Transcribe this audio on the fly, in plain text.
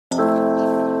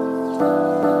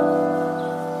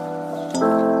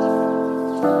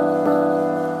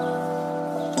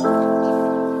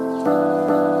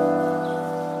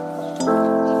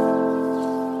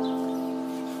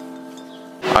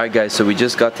Alright guys, so we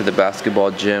just got to the basketball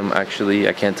gym. Actually,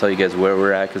 I can't tell you guys where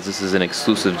we're at because this is an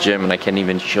exclusive gym and I can't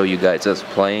even show you guys us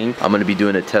playing. I'm going to be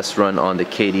doing a test run on the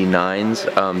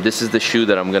KD9s. This is the shoe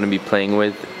that I'm going to be playing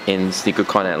with in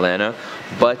SneakerCon Atlanta,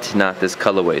 but not this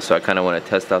colorway. So I kind of want to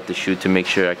test out the shoe to make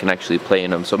sure I can actually play in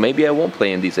them. So maybe I won't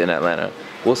play in these in Atlanta.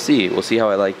 We'll see. We'll see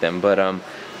how I like them. But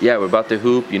yeah, we're about to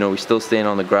hoop. You know, we're still staying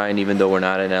on the grind even though we're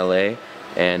not in LA.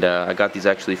 And I got these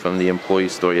actually from the employee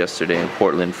store yesterday in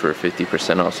Portland for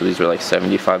 50% off. So these were like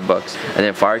 75 bucks. And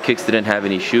then Fire Kicks didn't have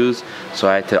any shoes, so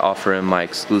I had to offer him my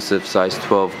exclusive size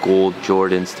 12 gold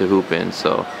Jordans to hoop in.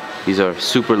 So these are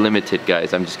super limited,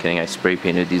 guys. I'm just kidding. I spray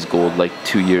painted these gold like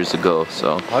 2 years ago.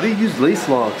 So how do you use lace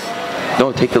locks?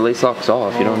 No, take the lace locks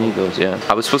off. You don't need those. Yeah.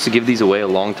 I was supposed to give these away a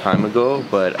long time ago,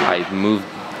 but I moved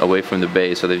away from the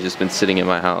Bay, so they've just been sitting in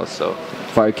my house. So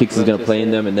Fire Kicks is gonna play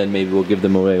in them, and then maybe we'll give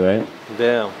them away, right?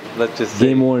 Damn, let's just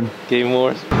game worn. Game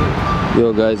worn.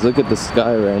 Yo guys, look at the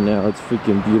sky right now. It's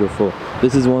freaking beautiful.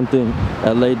 This is one thing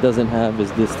LA doesn't have, is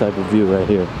this type of view right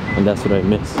here, and that's what I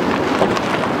miss.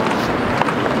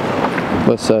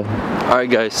 What's up? Alright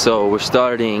guys, so we're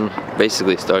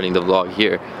basically starting the vlog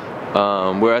here.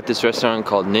 We're at this restaurant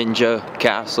called Ninja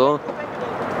Castle.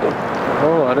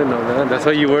 Oh, I didn't know that. That's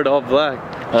why you wore it all black.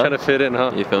 Trying to fit in,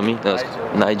 huh? You feel me? That was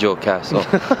Nigel Castle.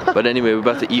 But anyway, we're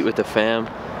about to eat with the fam.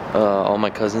 All my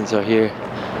cousins are here.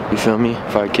 You feel me?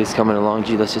 Fire Kids coming along.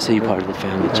 Gee, let's just say you're part of the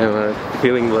family. I'm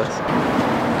feeling blessed.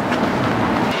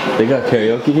 They got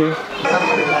karaoke here?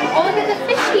 Oh, look at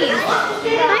the fishies.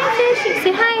 Hi, fishies.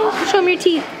 Say hi. Show them your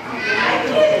teeth.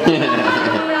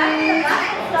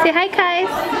 Say hi, guys.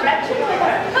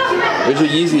 Where's your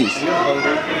Yeezys?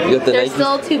 You got the They're Nikes?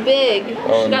 still too big.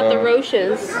 Oh, she got the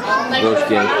Roches. Roche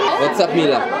gang. What's up,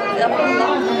 Mila?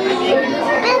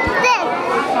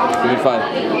 Give me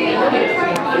 5.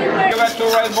 You got 2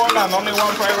 rice ball and only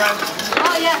 1 fried rice.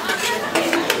 Oh, yeah.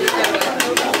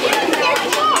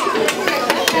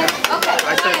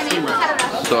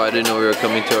 So I didn't know we were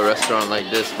coming to a restaurant like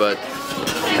this, but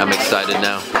I'm excited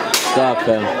now. Stop,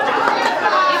 fam.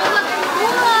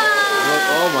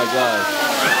 Oh my god.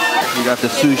 You got the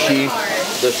sushi,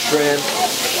 the shrimp,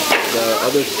 the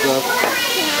other stuff.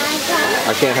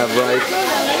 I can't have rice.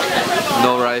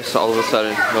 No rice, all of a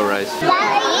sudden, no rice.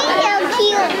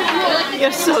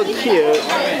 You're so cute.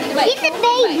 He's a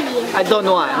baby. I don't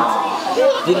want.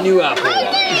 The new Apple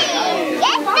Watch.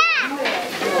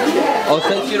 Oh,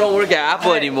 since you don't work at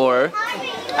Apple anymore,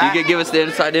 you can give us the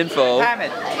inside info.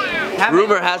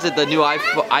 Rumor has it the new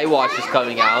iWatch is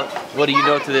coming out. What do you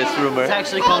know to this rumor? It's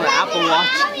actually called an Apple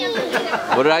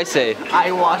Watch. What did I say?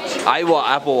 iWatch.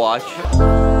 Apple Watch.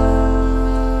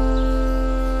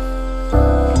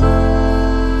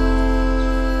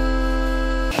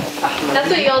 That's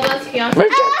what y'all does, fiance.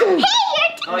 Rejected.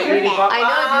 Oh, you're eating pop? I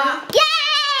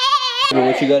know,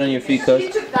 What you got on your feet,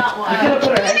 cuz? dude. That one.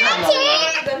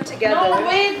 Them together.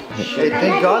 Hey,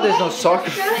 thank God there's no soccer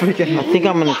freaking. I think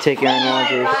I'm gonna take Aaron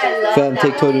Rodgers. Fam,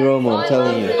 take Tony Romo, I'm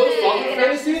telling you.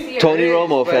 Tony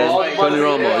Romo, fam. Tony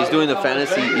Romo. He's doing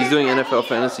he's doing NFL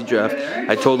fantasy draft.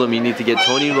 I told him you need to get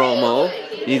Tony Romo,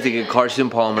 you need to get Carson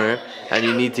Palmer, and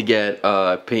you need to get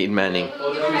Peyton Manning.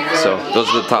 So those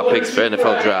are the top picks for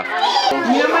NFL draft.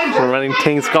 We're running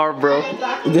King Scar, bro.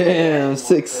 Damn,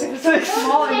 6.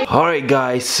 Alright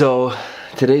guys, so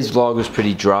today's vlog was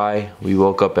pretty dry. We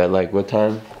woke up at like what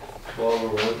time? 12 or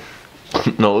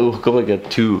 1. No, we woke up like at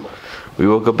 2. We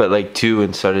woke up at like 2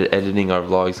 and started editing our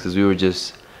vlogs because we were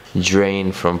just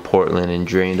drained from Portland and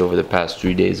drained over the past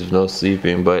 3 days of no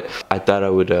sleeping. But I thought I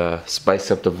would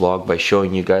spice up the vlog by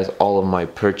showing you guys all of my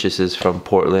purchases from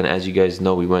Portland. As you guys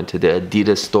know, we went to the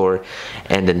Adidas store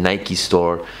and the Nike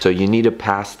store, so you need a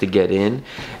pass to get in,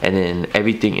 and then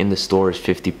everything in the store is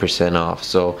 50% off.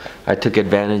 So I took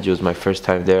advantage. It was my first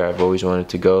time there. I've always wanted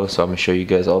to go, so I'm gonna show you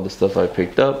guys all the stuff I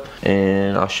picked up,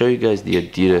 and I'll show you guys the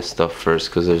Adidas stuff first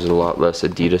because there's a lot less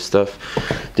Adidas stuff.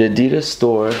 The Adidas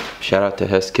store, shout out to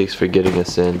Heskey for getting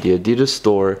us in. The Adidas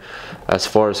store, as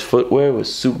far as footwear,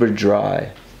 was super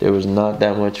dry. There was not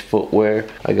that much footwear.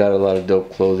 I got a lot of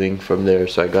dope clothing from there.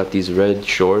 So I got these red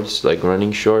shorts, like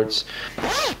running shorts,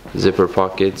 zipper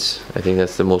pockets. I think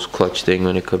that's the most clutch thing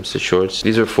when it comes to shorts.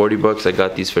 These are 40 bucks. I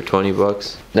got these for 20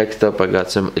 bucks. Next up, I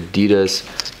got some Adidas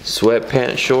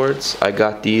sweatpant shorts. I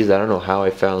got these. I don't know how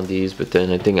I found these, but then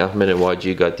I think Ahmed and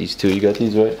YG got these too. You got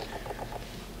these, right?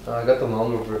 I got the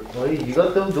longer. Wait, you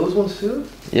got those ones too?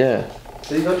 Yeah.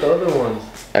 So you got the other ones.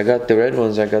 I got the red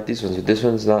ones. I got these ones. But this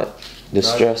one's not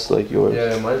distressed like yours.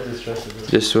 Yeah, mine's distressed.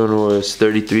 This one was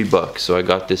 33 bucks. So I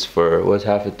got this for, what's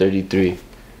half of 33?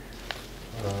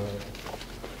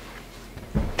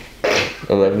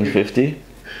 11.50?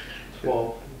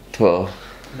 12. 12.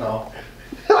 No.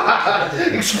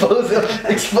 Explosive.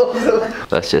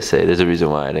 Explosive. Let's just say there's a reason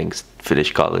why I didn't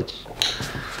finish college.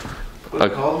 What's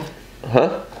it called?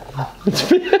 Huh?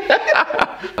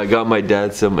 I got my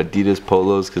dad some Adidas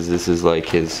polos because this is like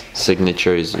his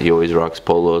signature. He always rocks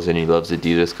polos and he loves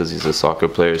Adidas because he's a soccer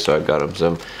player, so I got him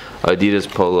some Adidas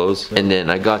polos. And then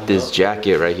I got this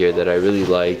jacket right here that I really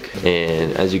like,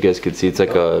 and as you guys can see, it's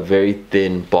like a very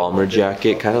thin bomber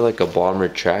jacket, kind of like a bomber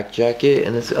track jacket,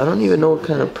 and it's, I don't even know what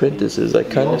kind of print this is. I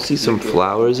kind of see some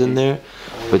flowers in there,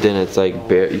 but then it's like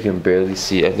you can barely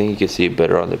see. I think you can see it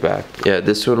better on the back. Yeah,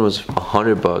 this one was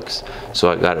 $100,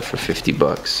 so I got it for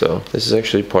 $50. So this is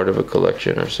actually part of a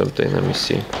collection or something. Let me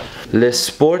see. Les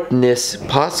Sport Nis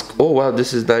Pasc. Oh wow,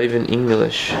 this is not even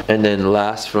English. And then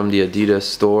last from the Adidas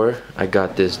store, I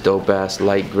got this dope ass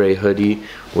light gray hoodie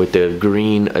with the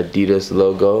green Adidas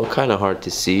logo. Kind of hard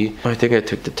to see. I think I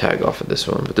took the tag off of this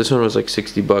one, but this one was like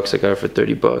 $60. I got it for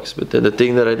 $30. But then the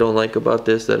thing that I don't like about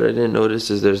this that I didn't notice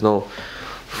is there's no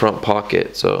front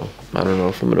pocket. So I don't know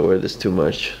if I'm gonna wear this too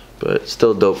much, but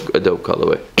still dope, a dope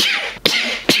colorway.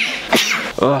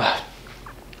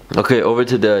 Okay, over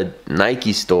to the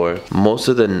Nike store. Most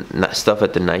of the stuff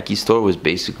at the Nike store was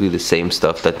basically the same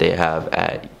stuff that they have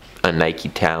at a Nike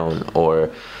Town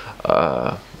or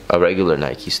a regular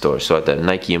Nike store. So at the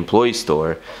Nike employee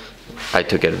store, I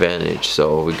took advantage.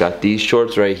 So we got these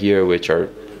shorts right here, which are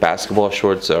basketball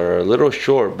shorts, are a little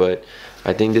short, but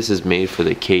I think this is made for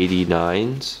the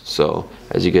KD9s. So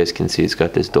as you guys can see, it's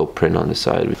got this dope print on the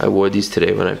side. I wore these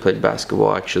today when I played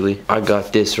basketball actually. I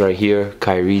got this right here,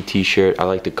 Kyrie t-shirt. I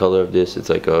like the color of this. It's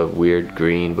like a weird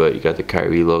green, but you got the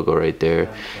Kyrie logo right there.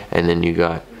 And then you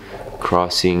got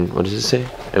crossing, what does it say?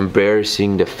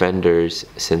 Embarrassing defenders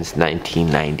since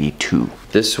 1992.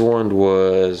 This one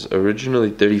was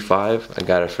originally $35. I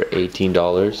got it for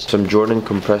 $18. Some Jordan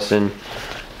compression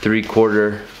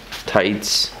 3/4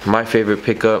 tights. My favorite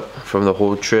pickup from the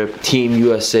whole trip. Team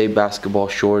USA basketball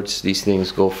shorts. These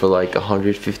things go for like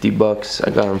 $150.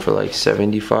 I got them for like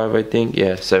 $75, I think.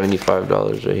 Yeah,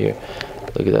 $75 right here.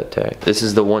 Look at that tag. This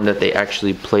is the one that they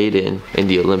actually played in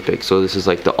the Olympics. So this is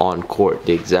like the on court,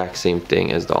 the exact same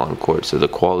thing as the on court. So the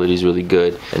quality is really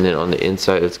good. And then on the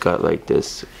inside, it's got like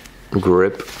this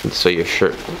grip, so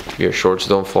your shorts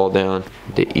don't fall down.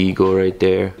 The eagle right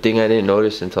there. Thing I didn't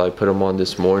notice until I put them on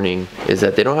this morning is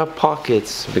that they don't have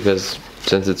pockets, because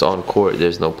since it's on court,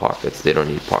 there's no pockets. They don't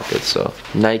need pockets. So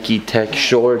Nike Tech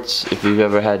shorts. If you've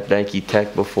ever had Nike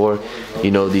Tech before,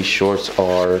 you know these shorts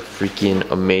are freaking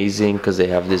amazing because they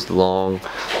have this long,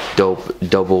 dope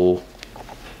double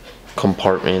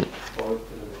compartment.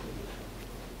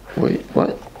 Wait,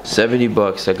 what?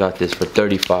 $70. I got this for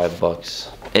 $35.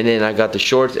 And then I got the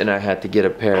shorts and I had to get a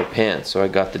pair of pants. So I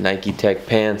got the Nike Tech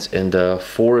pants and the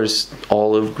forest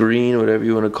olive green, whatever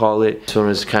you want to call it. This one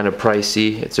is kind of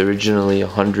pricey. It's originally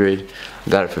 $100. I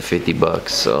got it for $50.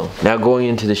 So now going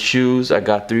into the shoes, I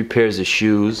got 3 pairs of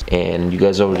shoes. And you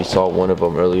guys already saw one of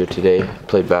them earlier today. I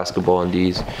played basketball in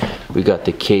these. We got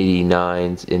the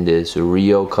KD9s in this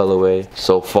Rio colorway.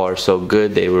 So far so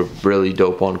good. They were really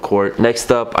dope on court. Next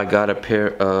up, I got a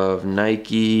pair of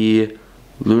Nike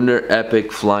Lunar Epic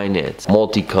Flyknits,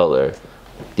 multicolor.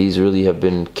 These really have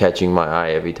been catching my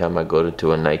eye every time I go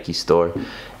to a Nike store.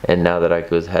 And now that I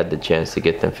had the chance to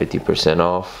get them 50%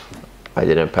 off, I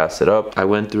didn't pass it up. I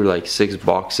went through like 6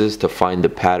 boxes to find the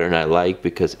pattern I like,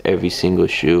 because every single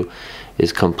shoe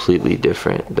is completely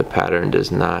different. The pattern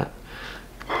does not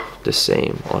the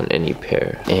same on any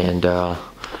pair. And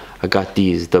I got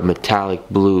these, the metallic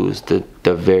blues, the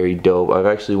very dope. I've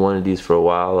actually wanted these for a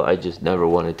while. I just never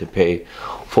wanted to pay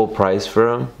full price for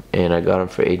them, and I got them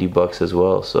for $80 as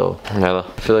well. So I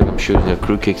feel like I'm shooting a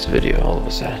Crew Kicks video all of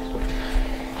a sudden.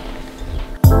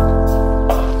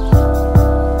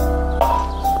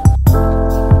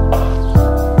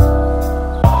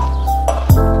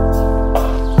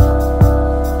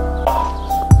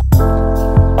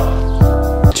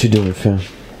 What you doing, fam?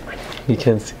 You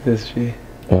can't see this, G.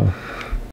 Oh.